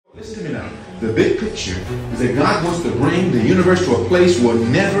Listen to me now. The big picture is that God wants to bring the universe to a place where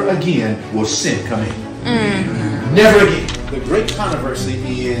never again will sin come in. Never again. The great controversy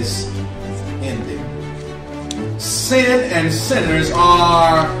is ended. Sin and sinners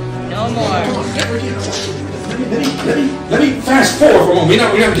are no more. Never again. Let me fast forward for a moment. We're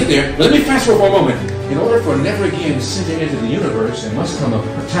not going to get there. But let me fast forward for a moment. In order for never again sin to enter the universe, there must come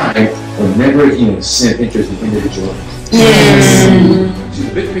a time when never again sin enters the individual. Yes. See,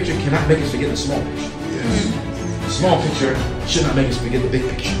 the big picture cannot make us forget the small picture. Yes. The small picture should not make us forget the big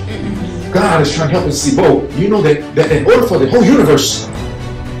picture. God is trying to help us see both. You know that in order for the whole universe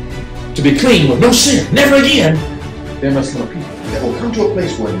to be clean with no sin, never again, there must come a people that will come to a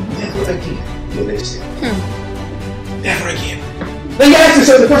place where never again will they sin. Never again. Then you ask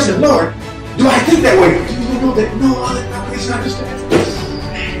yourself the question, Lord, do I think that way? Do you know that no other it's not just that?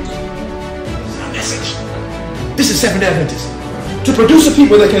 It's our message. This is Seventh-day Adventist. To produce a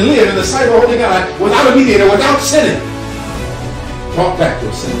people that can live in the sight of the Holy God without a mediator, without sinning. Walk back to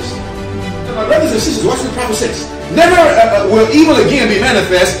a sinless. My brothers and sisters, watch what the Bible says. Never will evil again be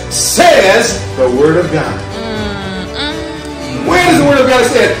manifest, says the Word of God. Where does the Word of God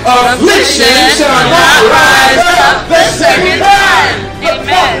say? Affliction shall not rise up the second time. The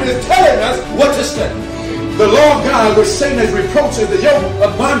prophet is telling us what to study. The law of God, which Satan has reproached as the yoke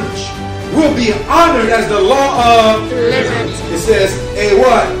of bondage, will be honored as the law of liberty. It says, a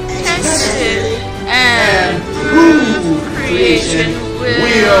what? Tested and proved creation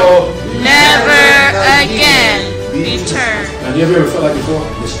will never again be turned. Now, you ever felt like before?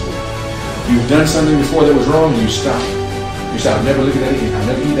 Listen, you've done something before that was wrong, and you stop. You say, I'll never look at that again. I'll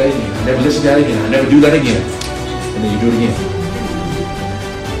never eat that again. I'll never listen to that again. I'll never do that again. And then you do it again.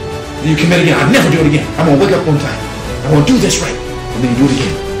 Then you commit again. I'll never do it again. I'm going to wake up one time. I'm going to do this right. And then you do it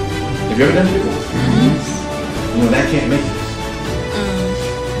again. Have you ever done it before? You know, that can't make it.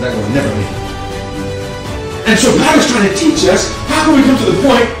 That will never make it. And so God is trying to teach us, how can we come to the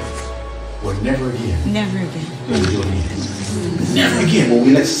point where never again. Never again. Will we do it again. Never again will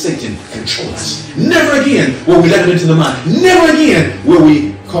we let Satan control us. Never again will we let him into the mind. Never again will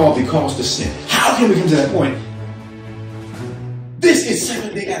we be caused to sin. How can we come to that point? This is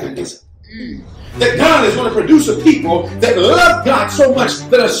Seventh-day Adventism. That God is going to produce a people that love God so much,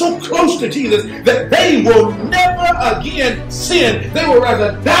 that are so close to Jesus, that they will never again sin. They will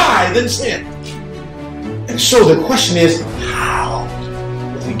rather die than sin. And so the question is, how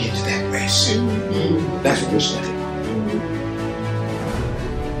will we get to that place? That's what we're saying.